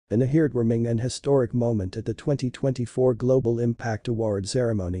In a heartwarming and historic moment at the 2024 Global Impact Award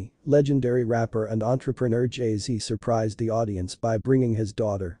ceremony, legendary rapper and entrepreneur Jay-Z surprised the audience by bringing his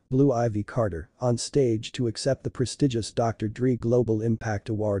daughter, Blue Ivy Carter, on stage to accept the prestigious Dr. Dre Global Impact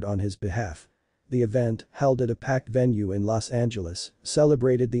Award on his behalf. The event, held at a packed venue in Los Angeles,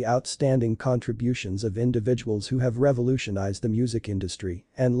 celebrated the outstanding contributions of individuals who have revolutionized the music industry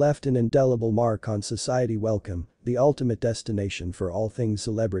and left an indelible mark on society. Welcome, the ultimate destination for all things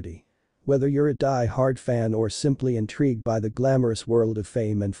celebrity. Whether you're a die-hard fan or simply intrigued by the glamorous world of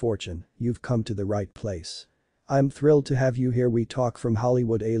fame and fortune, you've come to the right place. I'm thrilled to have you here. We talk from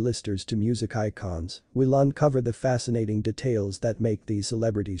Hollywood A-listers to music icons. We'll uncover the fascinating details that make these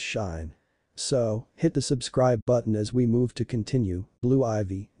celebrities shine. So, hit the subscribe button as we move to continue. Blue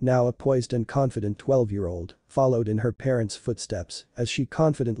Ivy, now a poised and confident 12-year-old, followed in her parents' footsteps as she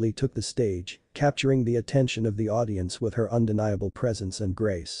confidently took the stage, capturing the attention of the audience with her undeniable presence and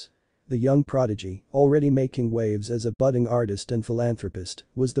grace. The young prodigy, already making waves as a budding artist and philanthropist,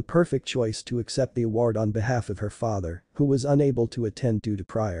 was the perfect choice to accept the award on behalf of her father, who was unable to attend due to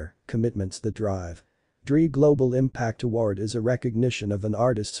prior commitments. The Drive. Dre Global Impact Award is a recognition of an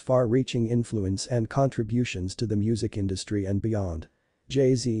artist's far-reaching influence and contributions to the music industry and beyond.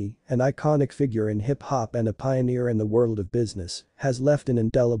 Jay-Z, an iconic figure in hip-hop and a pioneer in the world of business, has left an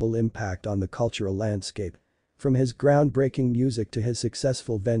indelible impact on the cultural landscape. From his groundbreaking music to his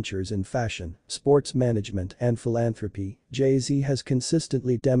successful ventures in fashion, sports management and philanthropy, Jay-Z has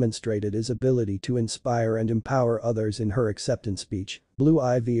consistently demonstrated his ability to inspire and empower others. In her acceptance speech, Blue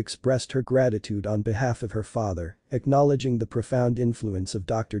Ivy expressed her gratitude on behalf of her father, acknowledging the profound influence of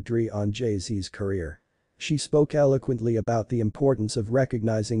Dr. Dre on Jay-Z's career. She spoke eloquently about the importance of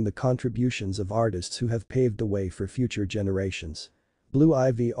recognizing the contributions of artists who have paved the way for future generations. Blue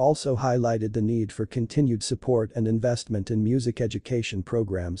Ivy also highlighted the need for continued support and investment in music education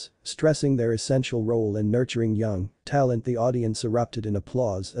programs, stressing their essential role in nurturing young talent. The audience erupted in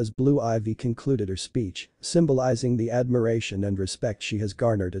applause as Blue Ivy concluded her speech, symbolizing the admiration and respect she has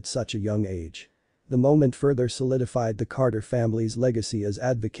garnered at such a young age. The moment further solidified the Carter family's legacy as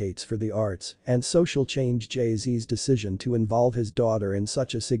advocates for the arts and social change. Jay-Z's decision to involve his daughter in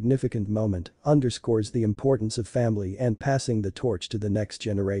such a significant moment underscores the importance of family and passing the torch to the next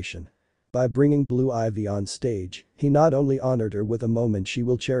generation. By bringing Blue Ivy on stage, he not only honored her with a moment she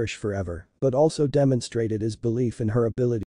will cherish forever, but also demonstrated his belief in her ability